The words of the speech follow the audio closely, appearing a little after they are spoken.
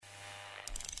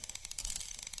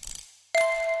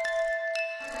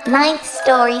Ninth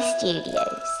Story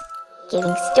Studios,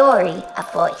 giving story a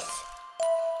voice.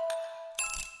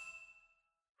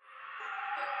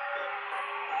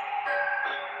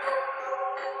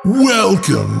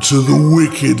 Welcome to the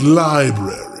Wicked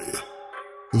Library.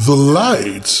 The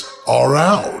lights are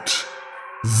out.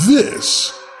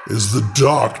 This is the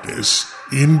darkness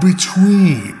in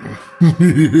between.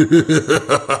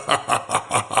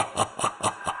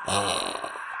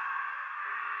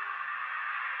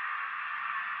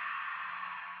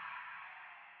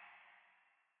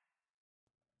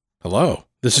 Hello,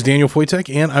 this is Daniel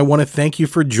Foytek, and I want to thank you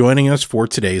for joining us for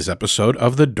today's episode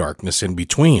of The Darkness in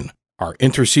Between, our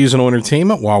interseasonal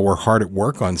entertainment while we're hard at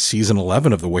work on Season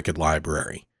 11 of The Wicked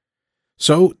Library.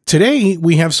 So today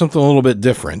we have something a little bit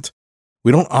different.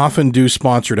 We don't often do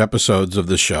sponsored episodes of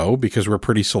the show because we're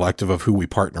pretty selective of who we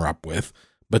partner up with,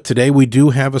 but today we do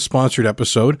have a sponsored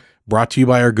episode brought to you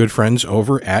by our good friends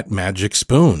over at Magic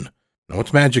Spoon. Now,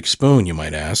 what's Magic Spoon, you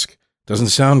might ask? Doesn't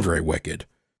sound very wicked.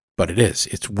 But it is.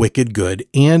 It's wicked good,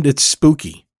 and it's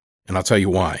spooky. And I'll tell you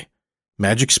why.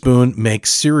 Magic Spoon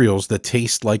makes cereals that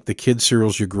taste like the kid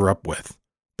cereals you grew up with,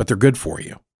 but they're good for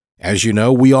you. As you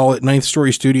know, we all at Ninth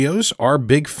Story Studios are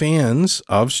big fans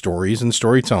of stories and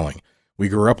storytelling. We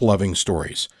grew up loving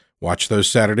stories, watched those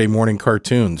Saturday morning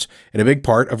cartoons, and a big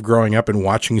part of growing up and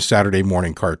watching Saturday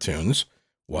morning cartoons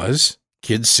was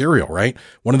kids cereal, right?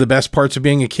 One of the best parts of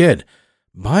being a kid.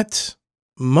 But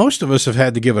most of us have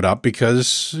had to give it up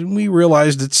because we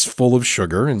realized it's full of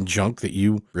sugar and junk that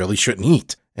you really shouldn't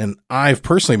eat. And I've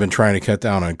personally been trying to cut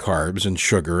down on carbs and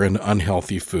sugar and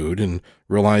unhealthy food and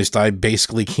realized I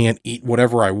basically can't eat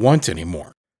whatever I want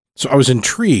anymore. So I was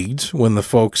intrigued when the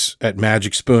folks at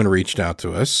Magic Spoon reached out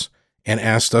to us and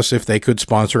asked us if they could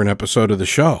sponsor an episode of the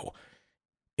show.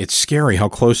 It's scary how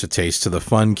close it tastes to the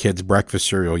fun kids breakfast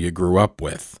cereal you grew up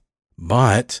with.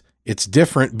 But it's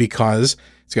different because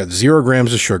it's got 0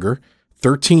 grams of sugar,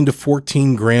 13 to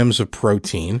 14 grams of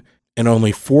protein, and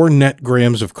only 4 net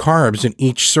grams of carbs in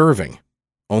each serving.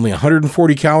 Only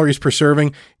 140 calories per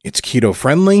serving. It's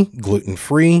keto-friendly,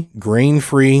 gluten-free,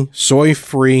 grain-free,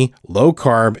 soy-free,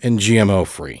 low-carb, and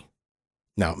GMO-free.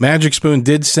 Now, Magic Spoon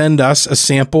did send us a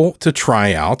sample to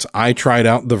try out. I tried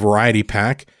out the variety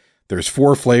pack. There's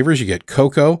 4 flavors. You get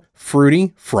cocoa,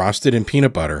 fruity, frosted, and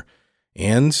peanut butter.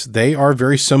 And they are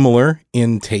very similar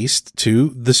in taste to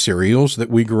the cereals that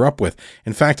we grew up with.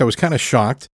 In fact, I was kind of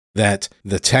shocked that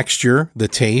the texture, the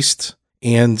taste,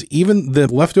 and even the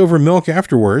leftover milk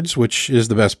afterwards, which is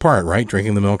the best part, right?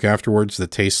 Drinking the milk afterwards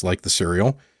that tastes like the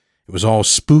cereal. It was all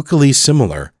spookily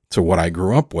similar to what I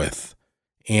grew up with.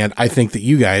 And I think that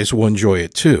you guys will enjoy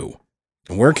it too.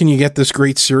 And where can you get this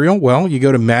great cereal? Well, you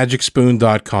go to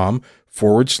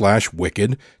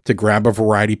magicspoon.com/wicked to grab a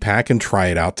variety pack and try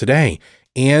it out today.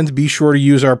 And be sure to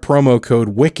use our promo code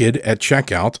WICKED at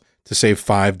checkout to save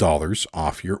 $5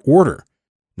 off your order.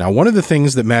 Now, one of the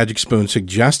things that Magic Spoon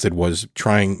suggested was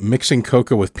trying mixing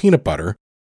cocoa with peanut butter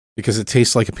because it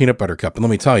tastes like a peanut butter cup. And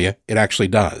let me tell you, it actually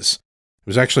does. It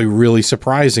was actually really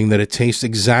surprising that it tastes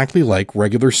exactly like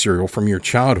regular cereal from your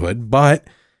childhood, but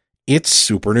it's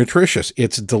super nutritious.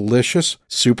 It's delicious,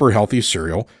 super healthy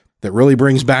cereal that really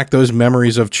brings back those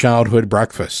memories of childhood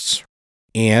breakfasts.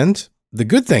 And the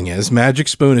good thing is Magic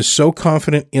Spoon is so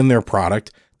confident in their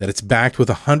product that it's backed with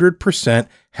a 100%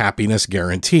 happiness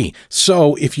guarantee.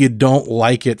 So if you don't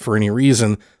like it for any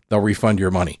reason, they'll refund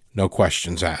your money. No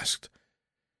questions asked.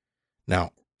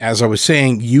 Now, as I was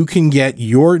saying, you can get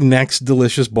your next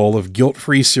delicious bowl of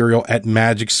guilt-free cereal at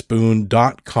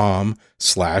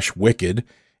magicspoon.com/wicked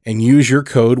and use your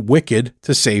code WICKED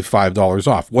to save $5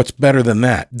 off. What's better than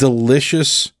that?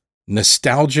 Delicious,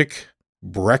 nostalgic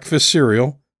breakfast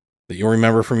cereal that you'll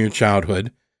remember from your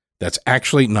childhood that's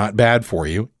actually not bad for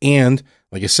you. And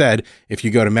like I said, if you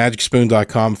go to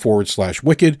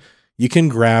magicspoon.com/wicked, you can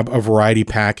grab a variety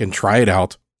pack and try it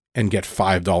out and get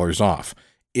 $5 off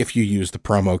if you use the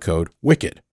promo code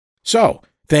WICKED. So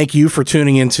thank you for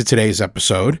tuning into today's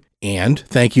episode, and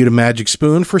thank you to Magic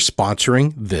Spoon for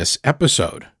sponsoring this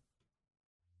episode.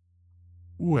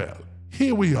 Well,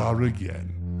 here we are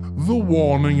again. The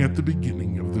warning at the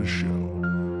beginning of the show.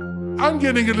 I'm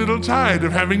getting a little tired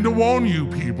of having to warn you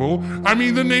people. I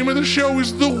mean, the name of the show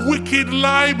is The Wicked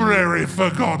Library,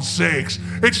 for God's sakes.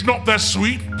 It's not the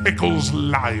Sweet Pickles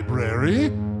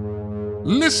Library.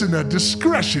 Listener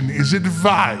discretion is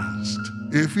advised.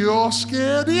 If you're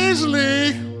scared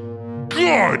easily,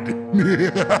 good.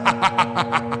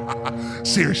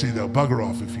 Seriously though, bugger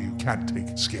off if you can't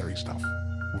take scary stuff.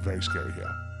 We're very scary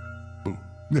here. Boo.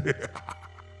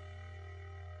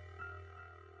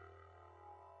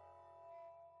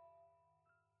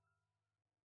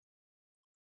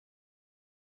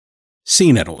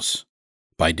 Sea Nettles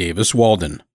by Davis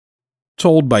Walden.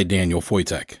 Told by Daniel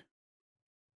Foytek.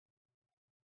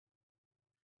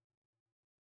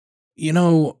 You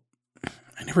know,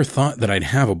 I never thought that I'd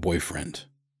have a boyfriend.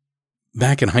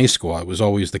 Back in high school, I was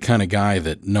always the kind of guy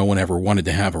that no one ever wanted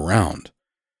to have around.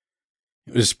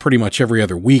 It was pretty much every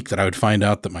other week that I would find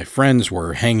out that my friends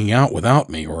were hanging out without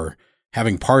me or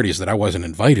having parties that I wasn't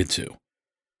invited to.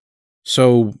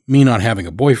 So, me not having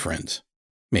a boyfriend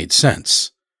made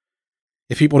sense.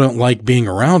 If people don't like being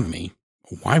around me,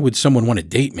 why would someone want to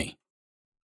date me?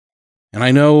 And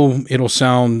I know it'll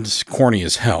sound corny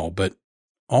as hell, but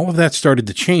all of that started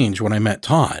to change when I met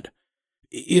Todd.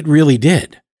 It really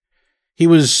did. He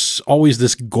was always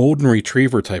this golden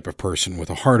retriever type of person with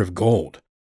a heart of gold.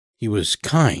 He was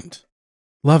kind,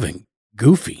 loving,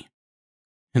 goofy,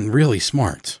 and really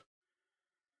smart.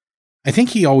 I think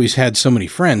he always had so many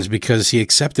friends because he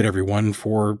accepted everyone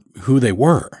for who they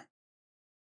were.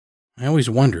 I always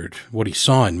wondered what he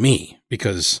saw in me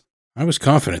because I was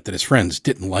confident that his friends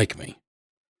didn't like me.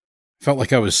 I felt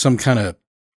like I was some kind of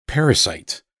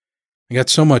parasite. I got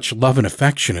so much love and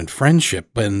affection and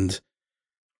friendship, and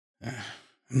I'm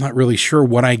not really sure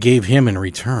what I gave him in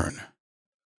return.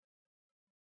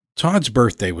 Todd's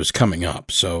birthday was coming up,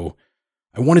 so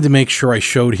I wanted to make sure I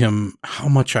showed him how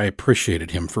much I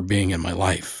appreciated him for being in my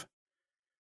life.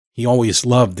 He always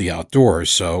loved the outdoors,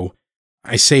 so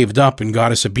I saved up and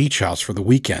got us a beach house for the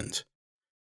weekend.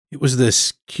 It was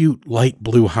this cute light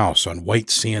blue house on white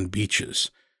sand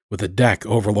beaches with a deck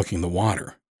overlooking the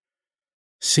water.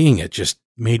 Seeing it just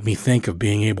made me think of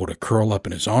being able to curl up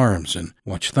in his arms and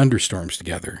watch thunderstorms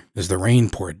together as the rain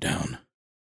poured down.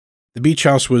 The beach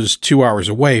house was 2 hours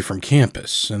away from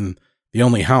campus and the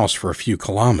only house for a few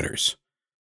kilometers.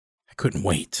 I couldn't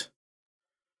wait.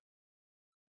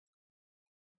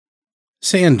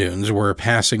 Sand dunes were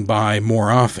passing by more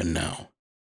often now.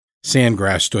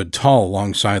 Sandgrass stood tall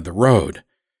alongside the road,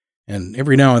 and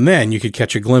every now and then you could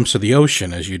catch a glimpse of the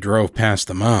ocean as you drove past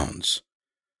the mounds.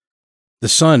 The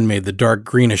sun made the dark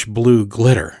greenish-blue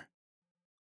glitter.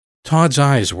 Todd's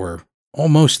eyes were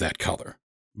almost that color,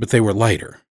 but they were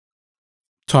lighter.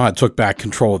 Todd took back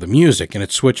control of the music, and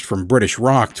it switched from British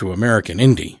rock to American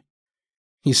indie.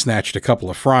 He snatched a couple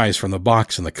of fries from the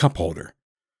box in the cup holder.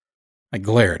 I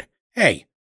glared. "Hey,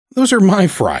 those are my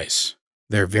fries.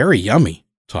 They're very yummy,"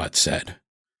 Todd said.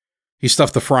 He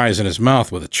stuffed the fries in his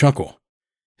mouth with a chuckle.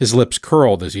 His lips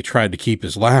curled as he tried to keep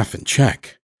his laugh in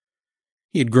check.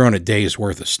 He had grown a day's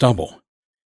worth of stubble.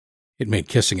 It made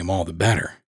kissing him all the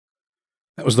better.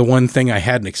 That was the one thing I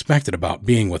hadn't expected about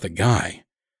being with a guy.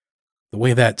 The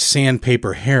way that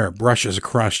sandpaper hair brushes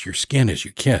across your skin as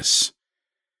you kiss.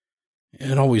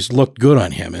 It always looked good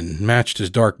on him and matched his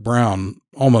dark brown,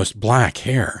 almost black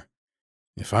hair.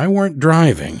 If I weren't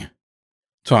driving...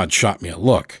 Todd shot me a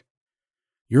look.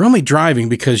 "You're only driving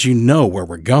because you know where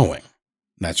we're going."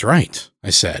 "That's right," I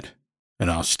said, "and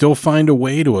I'll still find a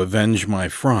way to avenge my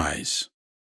fries."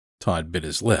 Todd bit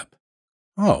his lip.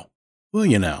 "Oh, will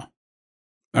you now?"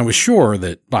 I was sure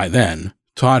that by then,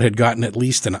 Todd had gotten at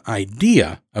least an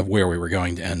idea of where we were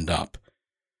going to end up.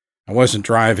 I wasn't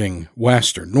driving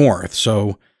west or north,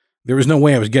 so there was no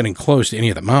way I was getting close to any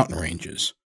of the mountain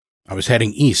ranges. I was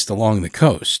heading east along the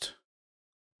coast.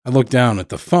 I looked down at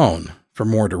the phone for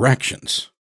more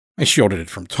directions. I shielded it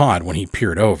from Todd when he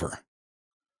peered over.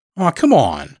 "Aw, come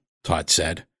on," Todd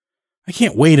said. "I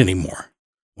can't wait anymore."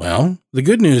 "Well, the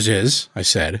good news is," I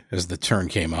said as the turn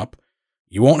came up,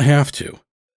 "you won't have to.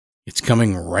 It's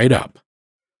coming right up."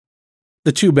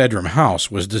 The two-bedroom house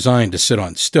was designed to sit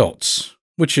on stilts,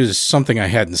 which is something I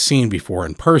hadn't seen before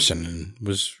in person and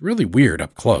was really weird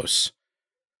up close.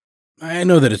 I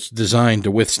know that it's designed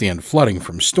to withstand flooding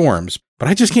from storms, but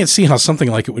I just can't see how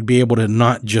something like it would be able to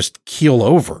not just keel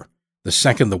over the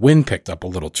second the wind picked up a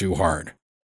little too hard.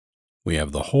 "We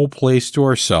have the whole place to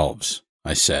ourselves,"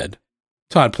 I said.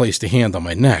 Todd placed a hand on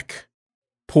my neck,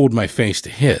 pulled my face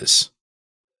to his,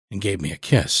 and gave me a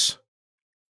kiss.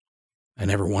 I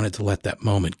never wanted to let that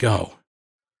moment go.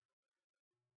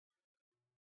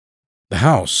 The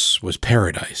house was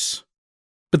paradise.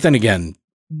 But then again,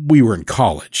 we were in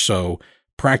college, so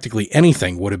practically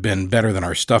anything would have been better than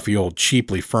our stuffy old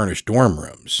cheaply furnished dorm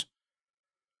rooms.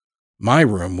 My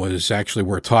room was actually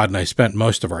where Todd and I spent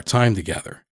most of our time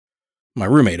together. My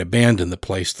roommate abandoned the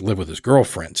place to live with his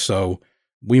girlfriend, so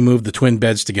we moved the twin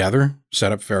beds together,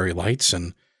 set up fairy lights,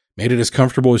 and made it as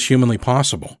comfortable as humanly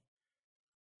possible.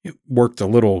 It worked a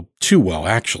little too well,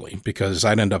 actually, because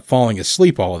I'd end up falling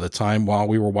asleep all of the time while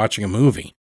we were watching a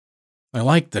movie. I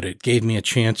liked that it gave me a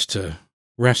chance to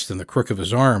rest in the crook of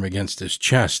his arm against his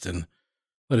chest and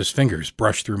let his fingers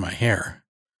brush through my hair.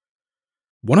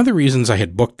 One of the reasons I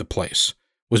had booked the place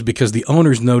was because the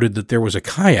owners noted that there was a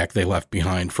kayak they left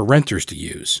behind for renters to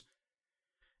use.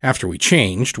 After we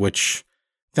changed, which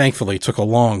thankfully took a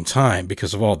long time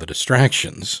because of all the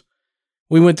distractions,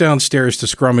 we went downstairs to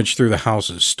scrummage through the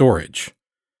house's storage.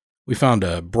 We found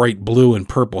a bright blue and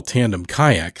purple tandem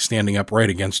kayak standing up right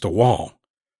against a wall.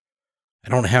 I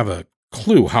don't have a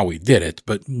clue how we did it,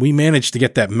 but we managed to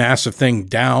get that massive thing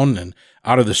down and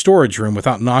out of the storage room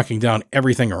without knocking down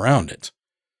everything around it.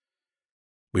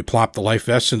 We plopped the life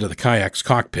vests into the kayak's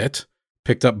cockpit,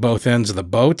 picked up both ends of the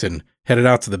boat, and headed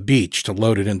out to the beach to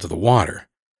load it into the water.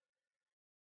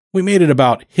 We made it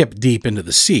about hip deep into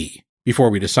the sea before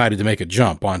we decided to make a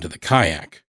jump onto the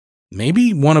kayak.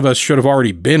 Maybe one of us should have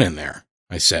already been in there,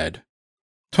 I said.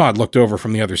 Todd looked over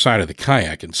from the other side of the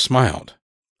kayak and smiled.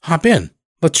 Hop in.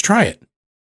 Let's try it.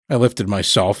 I lifted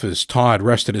myself as Todd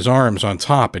rested his arms on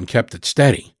top and kept it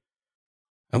steady.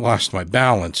 I lost my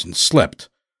balance and slipped,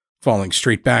 falling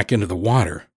straight back into the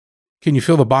water. Can you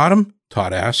feel the bottom?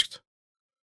 Todd asked.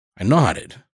 I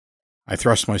nodded. I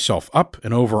thrust myself up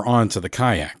and over onto the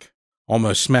kayak,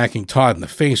 almost smacking Todd in the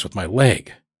face with my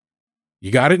leg.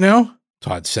 You got it now?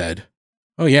 Todd said.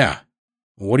 Oh yeah.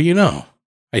 What do you know?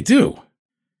 I do.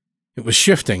 It was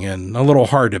shifting and a little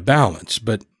hard to balance,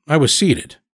 but I was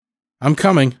seated. I'm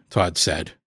coming, Todd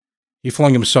said. He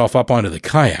flung himself up onto the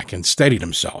kayak and steadied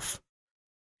himself.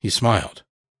 He smiled.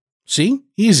 See?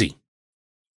 Easy.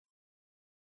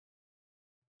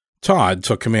 Todd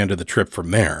took command of the trip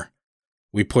from there.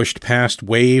 We pushed past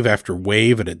wave after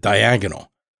wave at a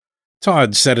diagonal.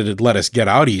 Todd said it'd let us get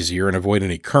out easier and avoid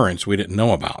any currents we didn't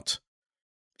know about.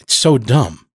 It's so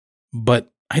dumb,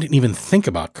 but I didn't even think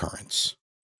about currents.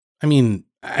 I mean,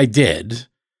 I did,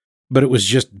 but it was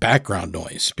just background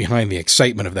noise behind the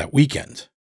excitement of that weekend.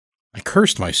 I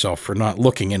cursed myself for not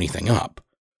looking anything up.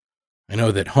 I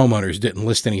know that homeowners didn't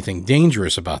list anything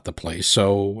dangerous about the place,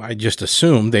 so I just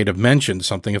assumed they'd have mentioned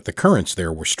something if the currents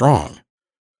there were strong.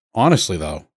 Honestly,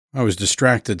 though, I was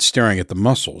distracted staring at the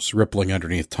mussels rippling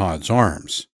underneath Todd's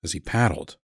arms as he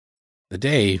paddled. The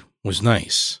day was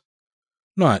nice.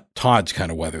 Not Todd's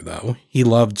kind of weather, though. He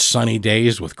loved sunny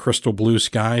days with crystal blue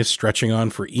skies stretching on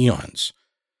for eons,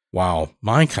 while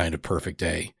my kind of perfect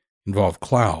day involved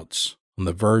clouds on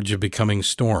the verge of becoming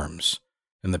storms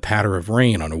and the patter of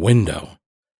rain on a window.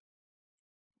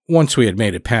 Once we had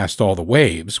made it past all the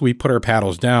waves, we put our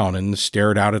paddles down and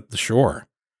stared out at the shore.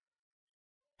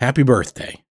 Happy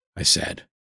birthday, I said.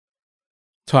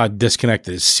 Todd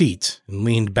disconnected his seat and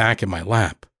leaned back in my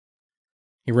lap.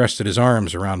 He rested his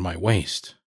arms around my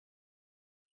waist.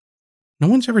 No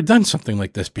one's ever done something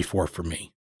like this before for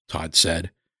me, Todd said,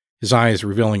 his eyes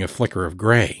revealing a flicker of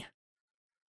gray.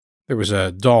 There was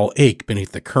a dull ache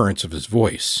beneath the currents of his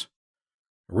voice,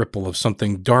 a ripple of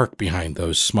something dark behind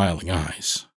those smiling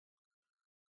eyes.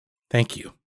 Thank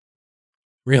you.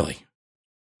 Really.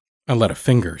 I let a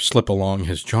finger slip along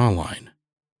his jawline.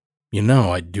 You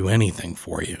know I'd do anything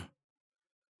for you.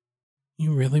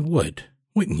 You really would,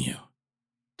 wouldn't you?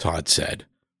 Todd said,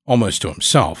 almost to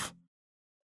himself.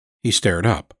 He stared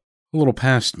up, a little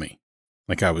past me,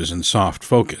 like I was in soft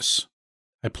focus.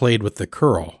 I played with the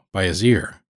curl by his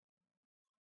ear.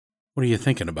 What are you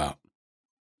thinking about?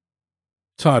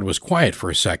 Todd was quiet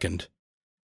for a second,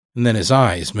 and then his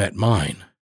eyes met mine.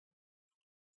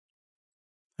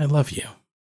 I love you.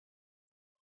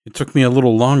 It took me a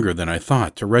little longer than I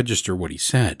thought to register what he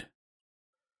said.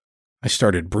 I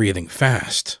started breathing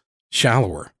fast,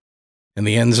 shallower, and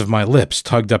the ends of my lips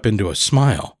tugged up into a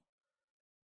smile.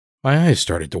 My eyes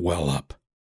started to well up.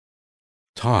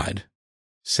 Todd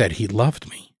said he loved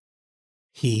me.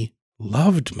 He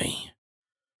loved me.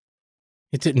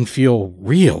 It didn't feel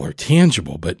real or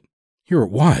tangible, but here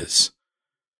it was.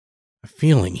 A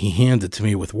feeling he handed to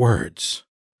me with words.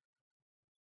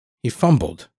 He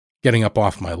fumbled, getting up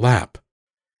off my lap,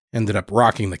 ended up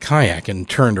rocking the kayak and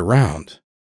turned around.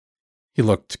 He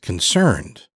looked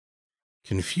concerned,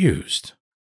 confused,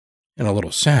 and a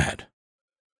little sad.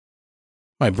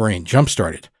 My brain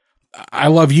jump-started. I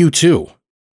love you too.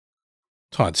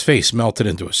 Todd's face melted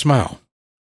into a smile.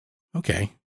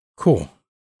 Okay, cool.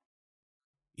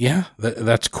 Yeah,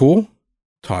 that's cool?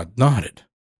 Todd nodded.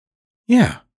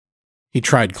 Yeah. He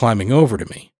tried climbing over to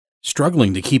me,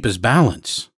 struggling to keep his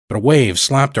balance, but a wave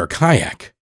slapped our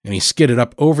kayak, and he skidded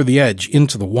up over the edge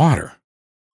into the water.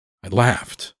 I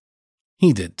laughed.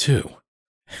 He did too.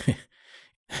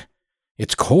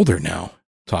 It's colder now,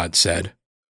 Todd said.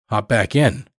 Hop back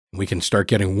in, and we can start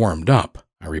getting warmed up,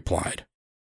 I replied.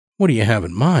 What do you have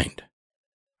in mind?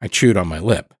 I chewed on my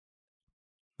lip.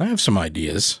 I have some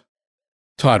ideas.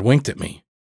 Todd winked at me.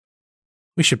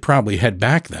 We should probably head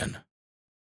back then.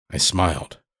 I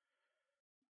smiled.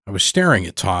 I was staring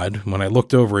at Todd when I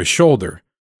looked over his shoulder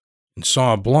and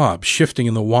saw a blob shifting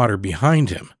in the water behind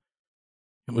him.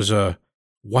 It was a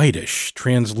whitish,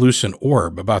 translucent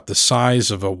orb about the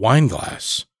size of a wine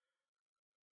glass.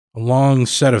 A long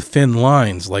set of thin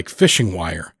lines like fishing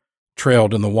wire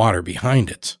trailed in the water behind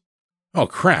it. "Oh,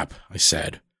 crap," I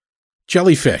said.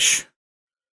 "Jellyfish."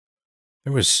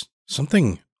 There was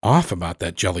something off about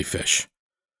that jellyfish.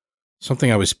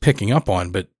 Something I was picking up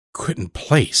on but couldn't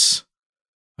place.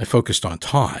 I focused on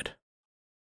Todd.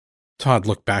 Todd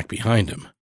looked back behind him.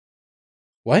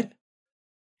 "What?"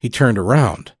 He turned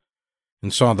around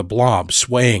and saw the blob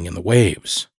swaying in the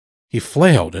waves. He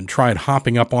flailed and tried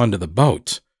hopping up onto the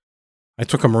boat. I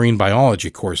took a marine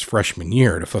biology course freshman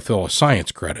year to fulfill a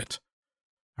science credit.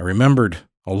 I remembered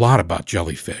a lot about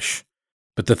jellyfish,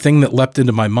 but the thing that leapt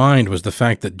into my mind was the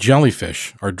fact that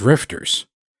jellyfish are drifters.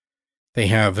 They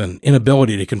have an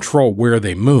inability to control where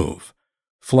they move,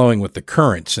 flowing with the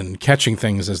currents and catching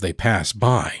things as they pass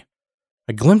by.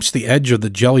 I glimpsed the edge of the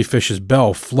jellyfish's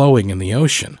bell flowing in the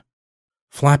ocean,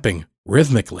 flapping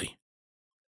rhythmically.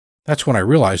 That's when I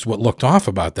realized what looked off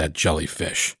about that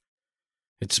jellyfish.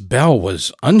 Its bell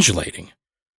was undulating,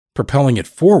 propelling it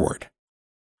forward.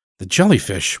 The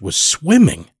jellyfish was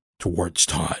swimming towards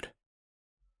Todd.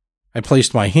 I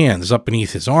placed my hands up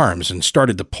beneath his arms and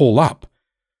started to pull up.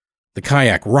 The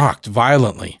kayak rocked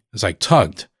violently as I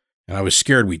tugged, and I was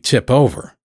scared we'd tip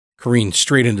over, careen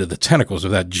straight into the tentacles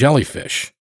of that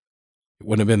jellyfish. It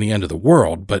wouldn't have been the end of the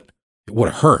world, but it would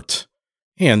have hurt.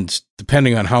 And,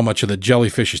 depending on how much of the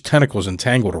jellyfish's tentacles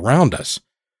entangled around us,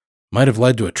 might have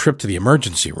led to a trip to the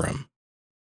emergency room.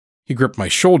 He gripped my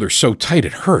shoulder so tight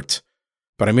it hurt,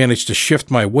 but I managed to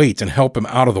shift my weight and help him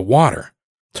out of the water.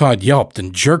 Todd yelped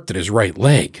and jerked at his right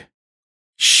leg.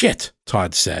 "Shit,"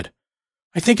 Todd said.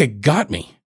 "I think it got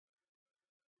me."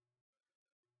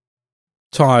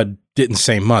 Todd didn't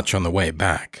say much on the way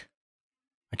back.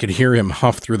 I could hear him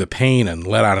huff through the pain and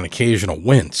let out an occasional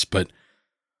wince, but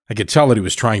I could tell that he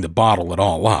was trying to bottle it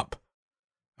all up.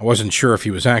 I wasn't sure if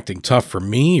he was acting tough for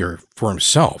me or for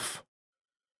himself.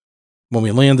 When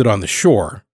we landed on the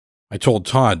shore, I told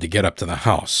Todd to get up to the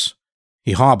house.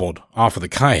 He hobbled off of the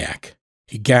kayak.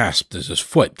 He gasped as his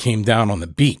foot came down on the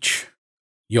beach.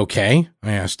 "You okay?"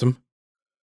 I asked him.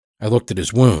 I looked at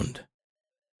his wound.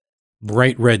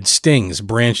 Bright red stings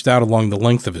branched out along the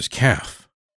length of his calf.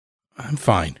 "I'm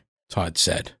fine," Todd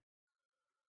said.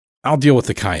 "I'll deal with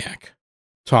the kayak."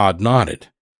 Todd nodded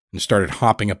and started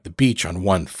hopping up the beach on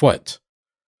one foot.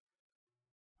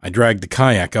 I dragged the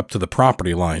kayak up to the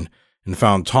property line and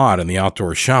found Todd in the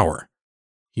outdoor shower.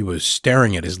 He was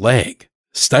staring at his leg,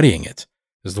 studying it,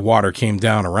 as the water came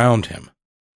down around him.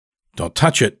 "Don't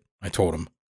touch it," I told him.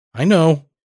 "I know."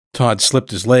 Todd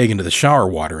slipped his leg into the shower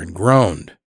water and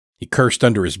groaned. He cursed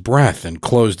under his breath and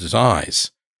closed his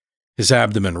eyes. His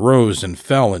abdomen rose and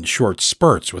fell in short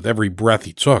spurts with every breath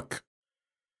he took.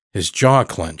 His jaw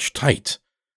clenched tight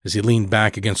as he leaned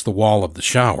back against the wall of the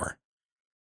shower.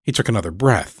 He took another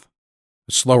breath,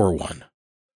 a slower one.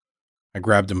 I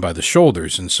grabbed him by the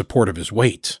shoulders in support of his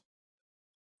weight.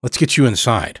 "Let's get you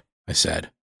inside," I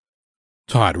said.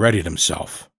 Todd readied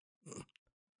himself.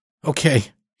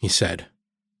 "Okay," he said.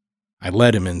 I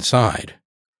led him inside.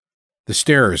 The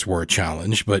stairs were a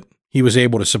challenge, but he was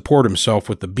able to support himself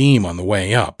with the beam on the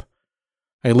way up.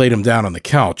 I laid him down on the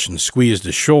couch and squeezed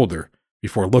his shoulder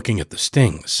before looking at the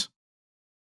stings.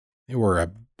 They were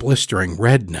a blistering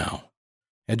red now,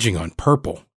 edging on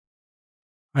purple.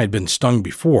 I had been stung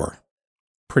before.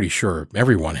 Pretty sure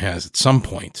everyone has at some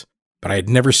point, but I had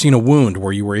never seen a wound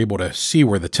where you were able to see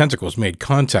where the tentacles made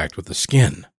contact with the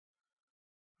skin.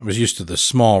 I was used to the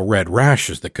small red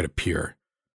rashes that could appear.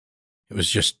 It was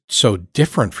just so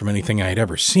different from anything I had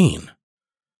ever seen.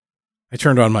 I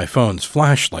turned on my phone's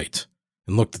flashlight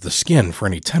and looked at the skin for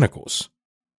any tentacles.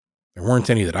 There weren't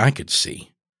any that I could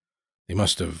see. They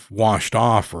must have washed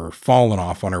off or fallen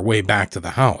off on our way back to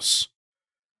the house.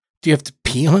 "Do you have to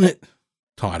pee on it?"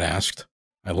 Todd asked.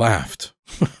 I laughed.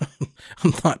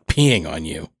 "I'm not peeing on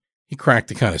you." He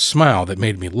cracked a kind of smile that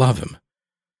made me love him.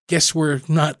 "Guess we're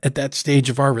not at that stage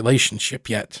of our relationship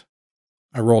yet."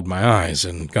 I rolled my eyes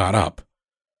and got up.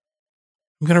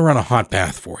 "I'm going to run a hot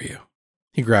bath for you."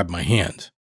 He grabbed my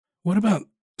hand. "What about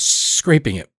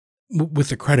scraping it with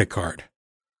the credit card?"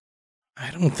 "I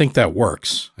don't think that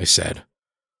works," I said.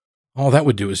 "All that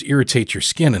would do is irritate your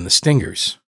skin and the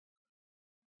stingers."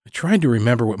 I tried to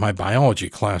remember what my biology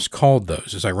class called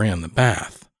those as I ran the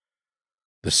bath.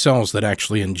 The cells that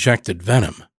actually injected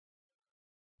venom.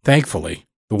 Thankfully,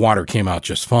 the water came out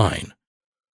just fine.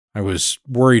 I was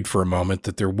worried for a moment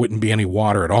that there wouldn't be any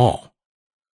water at all,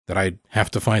 that I'd have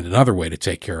to find another way to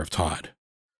take care of Todd.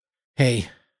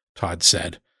 "Hey, Todd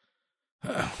said.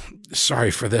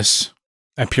 Sorry for this.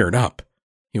 I peered up.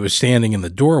 He was standing in the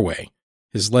doorway,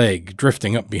 his leg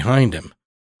drifting up behind him.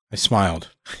 I smiled.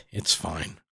 It's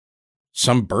fine.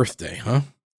 Some birthday, huh?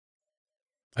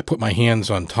 I put my hands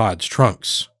on Todd's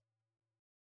trunks.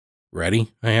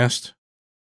 Ready? I asked.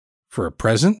 For a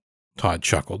present? Todd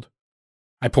chuckled.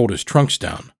 I pulled his trunks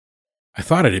down. I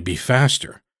thought it'd be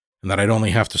faster, and that I'd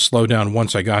only have to slow down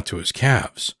once I got to his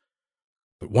calves.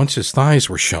 But once his thighs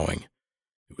were showing,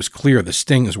 it was clear the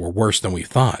stings were worse than we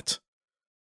thought.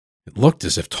 It looked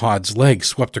as if Todd's leg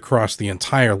swept across the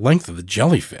entire length of the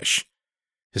jellyfish.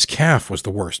 His calf was the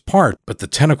worst part, but the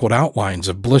tentacled outlines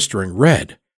of blistering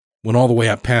red went all the way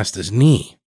up past his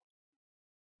knee.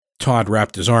 Todd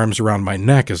wrapped his arms around my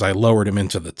neck as I lowered him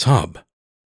into the tub.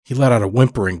 He let out a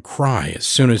whimpering cry as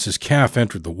soon as his calf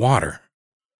entered the water.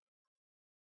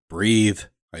 Breathe,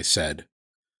 I said.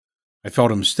 I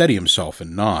felt him steady himself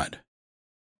and nod.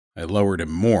 I lowered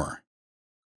him more.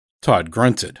 Todd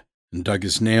grunted and dug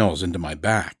his nails into my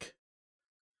back.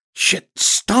 Shit,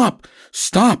 stop!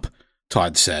 Stop!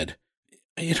 Todd said.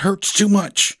 It hurts too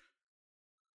much.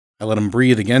 I let him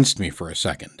breathe against me for a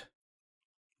second.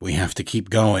 We have to keep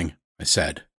going, I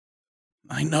said.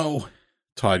 I know,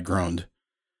 Todd groaned.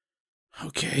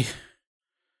 Okay.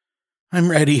 I'm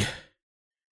ready.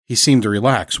 He seemed to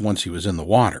relax once he was in the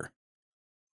water.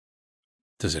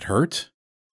 Does it hurt?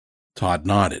 Todd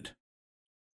nodded.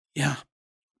 Yeah,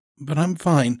 but I'm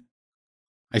fine.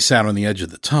 I sat on the edge of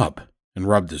the tub and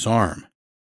rubbed his arm.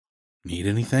 Need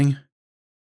anything?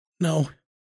 No,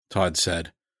 Todd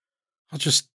said. I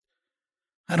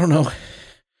don't know.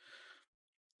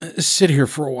 Sit here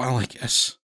for a while, I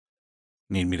guess.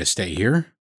 Need me to stay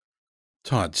here?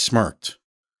 Todd smirked.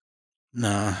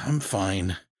 Nah, I'm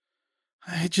fine.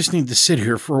 I just need to sit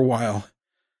here for a while.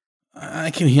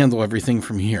 I can handle everything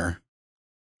from here.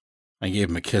 I gave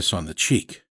him a kiss on the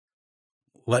cheek.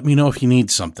 Let me know if you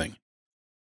need something.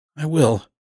 I will,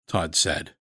 Todd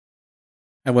said.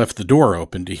 I left the door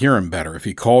open to hear him better if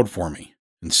he called for me,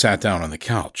 and sat down on the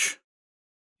couch.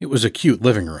 It was a cute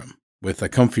living room, with a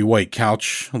comfy white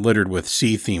couch littered with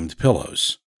sea-themed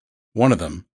pillows. One of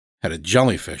them had a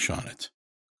jellyfish on it.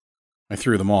 I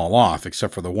threw them all off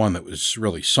except for the one that was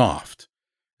really soft,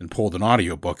 and pulled an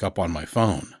audiobook up on my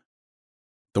phone.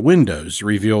 The windows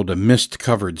revealed a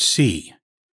mist-covered sea,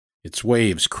 its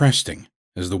waves cresting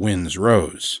as the winds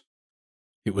rose.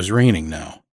 It was raining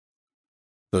now.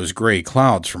 Those gray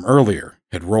clouds from earlier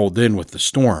had rolled in with the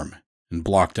storm and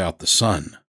blocked out the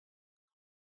sun.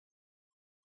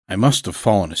 I must have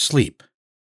fallen asleep.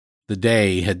 The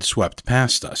day had swept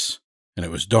past us, and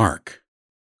it was dark.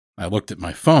 I looked at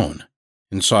my phone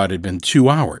and saw it had been 2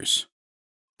 hours.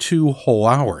 2 whole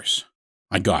hours.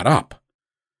 I got up.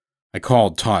 I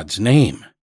called Todd's name.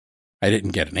 I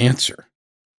didn't get an answer.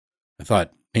 I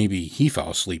thought maybe he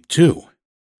fell asleep too.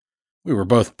 We were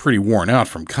both pretty worn out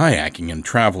from kayaking and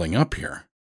traveling up here.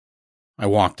 I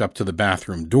walked up to the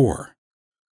bathroom door.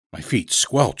 My feet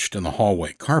squelched in the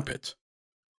hallway carpet.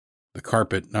 The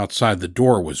carpet outside the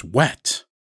door was wet.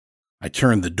 I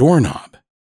turned the doorknob.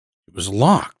 It was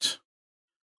locked.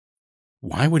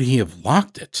 Why would he have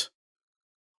locked it?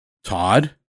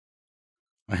 Todd?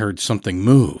 I heard something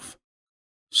move,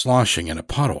 sloshing in a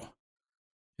puddle.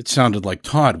 It sounded like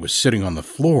Todd was sitting on the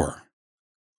floor.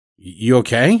 You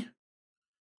okay?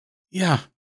 Yeah,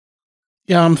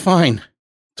 I'm fine,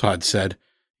 Todd said.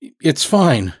 It's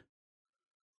fine.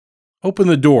 Open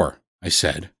the door, I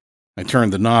said. I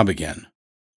turned the knob again.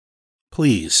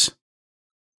 Please.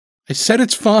 I said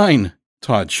it's fine,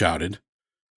 Todd shouted.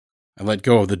 I let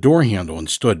go of the door handle and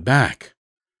stood back.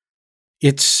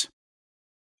 It's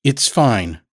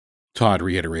fine, Todd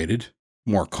reiterated,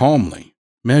 more calmly,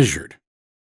 measured.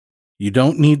 You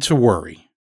don't need to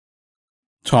worry.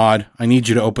 Todd, I need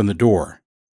you to open the door.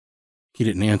 He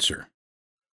didn't answer.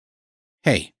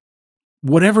 Hey,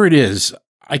 whatever it is,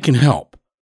 I can help,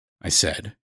 I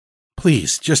said.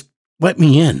 Please, just let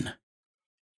me in.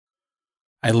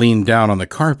 I leaned down on the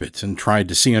carpet and tried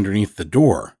to see underneath the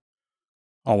door.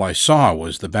 All I saw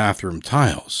was the bathroom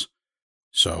tiles,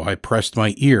 so I pressed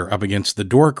my ear up against the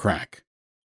door crack.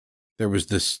 There was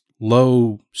this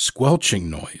low, squelching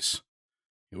noise.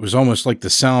 It was almost like the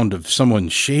sound of someone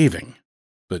shaving,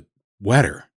 but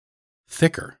wetter,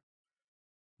 thicker.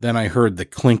 Then I heard the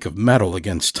clink of metal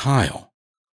against tile.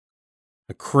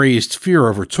 A crazed fear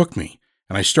overtook me,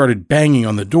 and I started banging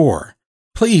on the door.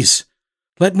 Please,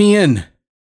 let me in.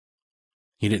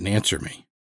 He didn't answer me.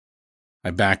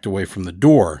 I backed away from the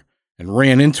door and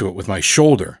ran into it with my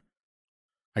shoulder.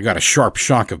 I got a sharp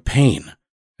shock of pain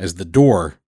as the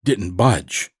door didn't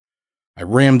budge. I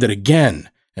rammed it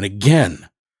again and again.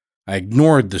 I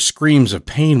ignored the screams of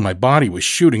pain my body was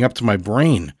shooting up to my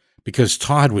brain because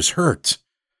Todd was hurt.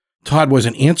 Todd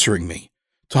wasn't answering me.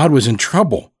 Todd was in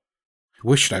trouble. I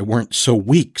wished I weren't so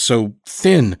weak, so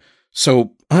thin,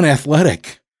 so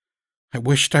unathletic. I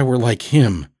wished I were like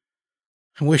him.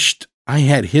 I wished I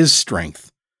had his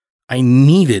strength. I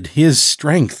needed his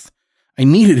strength. I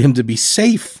needed him to be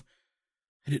safe.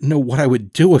 I didn't know what I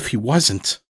would do if he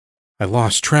wasn't. I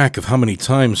lost track of how many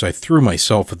times I threw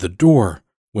myself at the door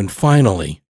when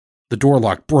finally the door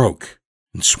lock broke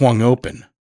and swung open.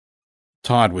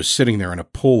 Todd was sitting there in a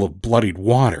pool of bloodied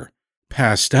water,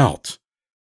 passed out,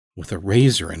 with a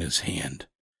razor in his hand.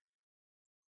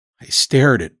 I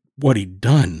stared at what he'd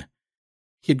done.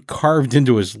 He had carved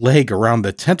into his leg around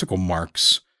the tentacle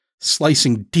marks,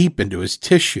 slicing deep into his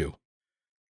tissue.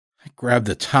 I grabbed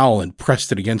the towel and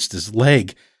pressed it against his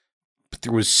leg, but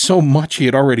there was so much he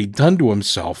had already done to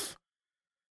himself.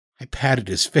 I patted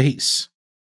his face.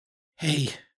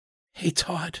 Hey,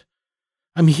 Todd.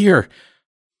 I'm here.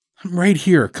 I'm right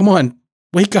here. Come on,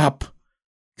 wake up.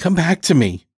 Come back to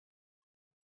me.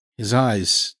 His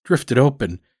eyes drifted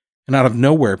open, and out of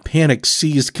nowhere, panic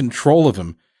seized control of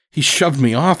him. He shoved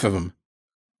me off of him.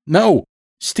 No,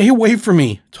 stay away from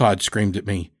me, Todd screamed at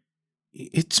me.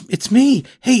 It's me.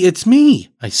 Hey, it's me,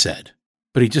 I said.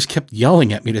 But he just kept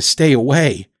yelling at me to stay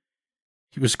away.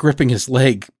 He was gripping his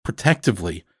leg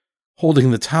protectively,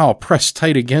 holding the towel pressed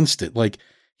tight against it, like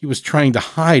he was trying to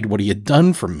hide what he had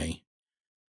done from me.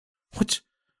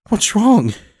 What's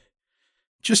wrong?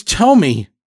 Just tell me.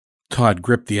 Todd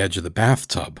gripped the edge of the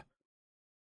bathtub.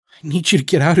 I need you to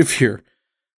get out of here.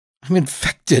 I'm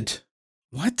infected.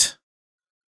 What?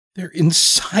 They're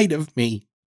inside of me.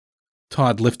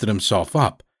 Todd lifted himself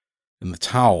up, and the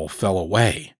towel fell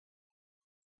away.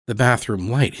 The bathroom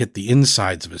light hit the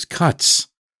insides of his cuts.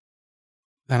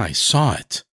 Then I saw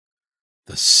it.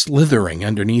 The slithering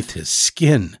underneath his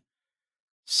skin.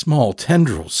 Small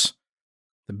tendrils,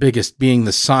 the biggest being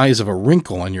the size of a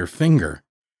wrinkle on your finger.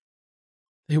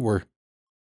 They were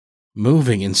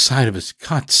moving inside of his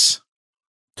cuts.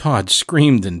 Todd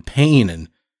screamed in pain and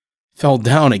fell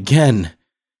down again.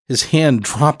 His hand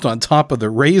dropped on top of the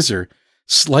razor,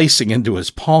 slicing into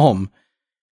his palm.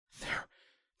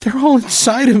 They're all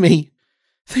inside of me.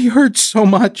 They hurt so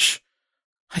much.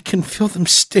 I can feel them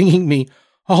stinging me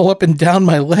all up and down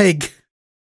my leg.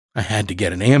 I had to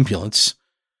get an ambulance.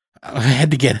 I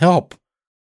had to get help.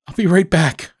 I'll be right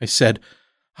back, I said.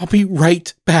 I'll be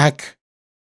right back.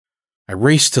 I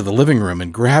raced to the living room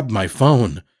and grabbed my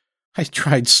phone. I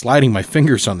tried sliding my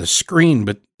fingers on the screen,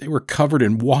 but they were covered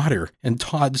in water and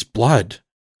Todd's blood.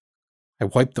 I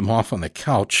wiped them off on the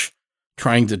couch,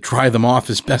 trying to dry them off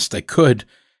as best I could,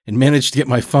 and managed to get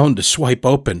my phone to swipe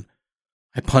open.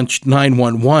 I punched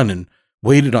 911 and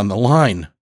waited on the line.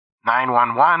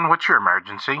 911, what's your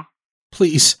emergency?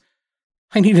 Please,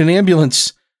 I need an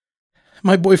ambulance.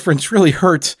 My boyfriend's really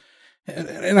hurt,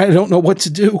 and I don't know what to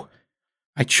do.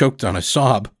 I choked on a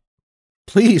sob.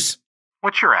 Please.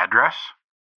 What's your address?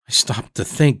 I stopped to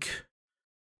think.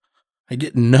 I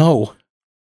didn't know.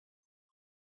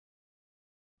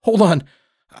 Hold on.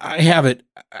 I have it.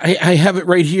 I have it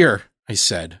right here, I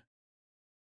said.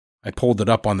 I pulled it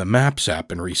up on the Maps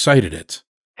app and recited it.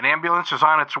 An ambulance is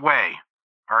on its way.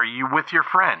 Are you with your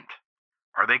friend?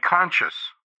 Are they conscious?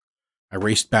 I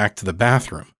raced back to the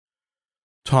bathroom.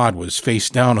 Todd was face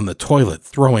down on the toilet,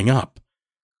 throwing up.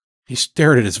 He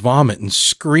stared at his vomit and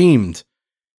screamed.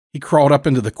 He crawled up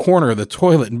into the corner of the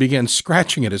toilet and began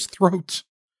scratching at his throat.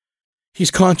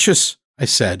 He's conscious, I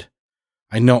said.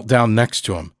 I knelt down next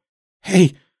to him.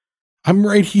 Hey, I'm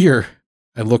right here.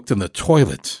 I looked in the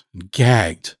toilet and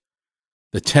gagged.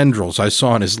 The tendrils I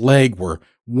saw on his leg were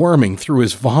worming through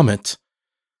his vomit.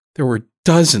 There were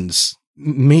dozens,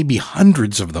 maybe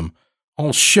hundreds of them,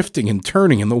 all shifting and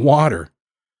turning in the water.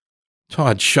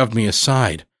 Todd shoved me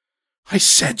aside. I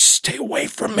said, stay away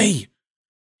from me.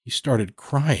 He started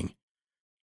crying.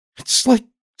 It's like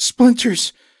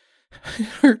splinters. It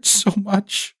hurts so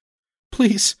much.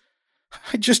 Please,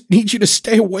 I just need you to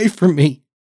stay away from me.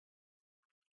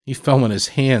 He fell on his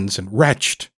hands and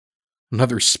retched.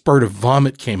 Another spurt of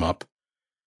vomit came up.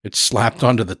 It slapped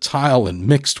onto the tile and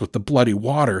mixed with the bloody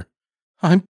water.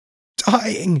 I'm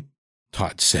dying,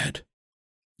 Todd said.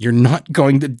 You're not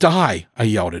going to die, I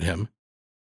yelled at him.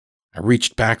 I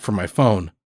reached back for my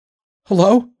phone.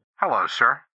 Hello? Hello,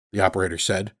 sir. The operator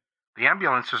said. The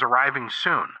ambulance is arriving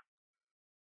soon.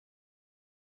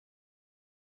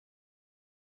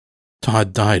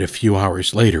 Todd died a few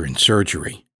hours later in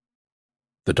surgery.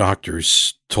 The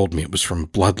doctors told me it was from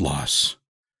blood loss.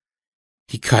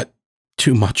 He cut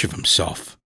too much of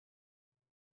himself.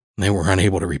 They were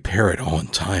unable to repair it all in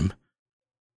time.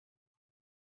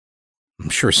 I'm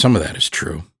sure some of that is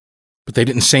true, but they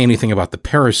didn't say anything about the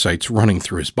parasites running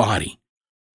through his body.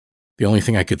 The only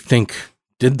thing I could think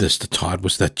did this to Todd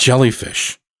was that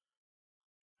jellyfish.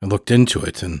 I looked into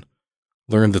it and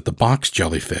learned that the box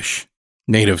jellyfish,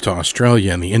 native to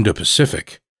Australia and the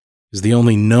Indo-Pacific, is the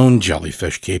only known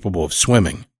jellyfish capable of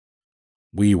swimming.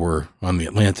 We were on the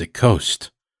Atlantic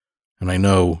coast, and I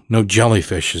know no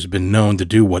jellyfish has been known to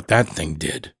do what that thing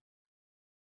did.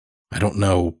 I don't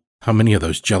know how many of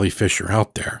those jellyfish are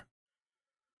out there.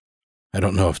 I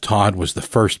don't know if Todd was the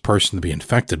first person to be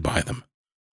infected by them.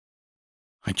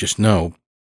 I just know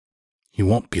he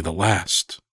won't be the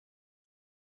last.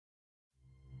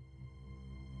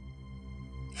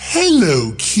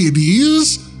 Hello,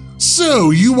 kiddies!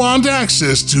 So, you want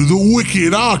access to the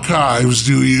Wicked Archives,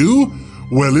 do you?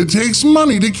 Well, it takes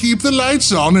money to keep the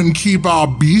lights on and keep our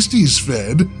beasties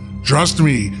fed. Trust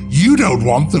me, you don't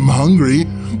want them hungry.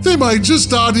 They might just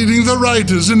start eating the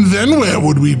writers, and then where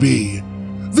would we be?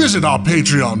 Visit our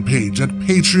Patreon page at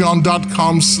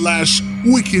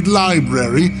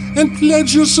patreon.com/wickedlibrary and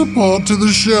pledge your support to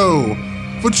the show.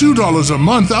 For $2 a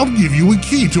month, I'll give you a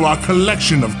key to our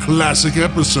collection of classic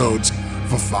episodes.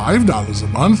 For $5 a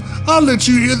month, I'll let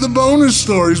you hear the bonus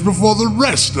stories before the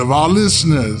rest of our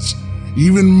listeners.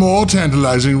 Even more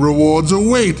tantalizing rewards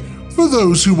await for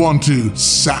those who want to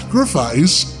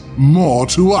sacrifice more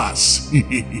to us.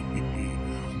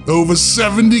 Over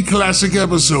 70 classic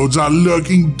episodes are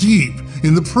lurking deep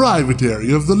in the private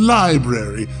area of the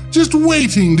library, just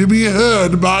waiting to be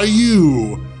heard by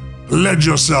you. Pledge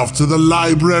yourself to the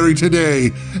library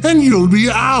today, and you'll be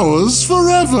ours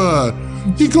forever.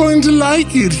 You're going to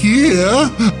like it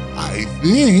here, I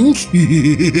think.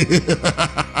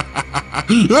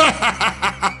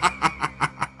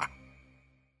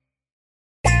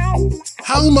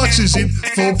 How much is it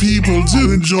for people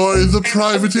to enjoy the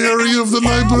private area of the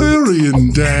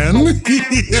librarian, Dan?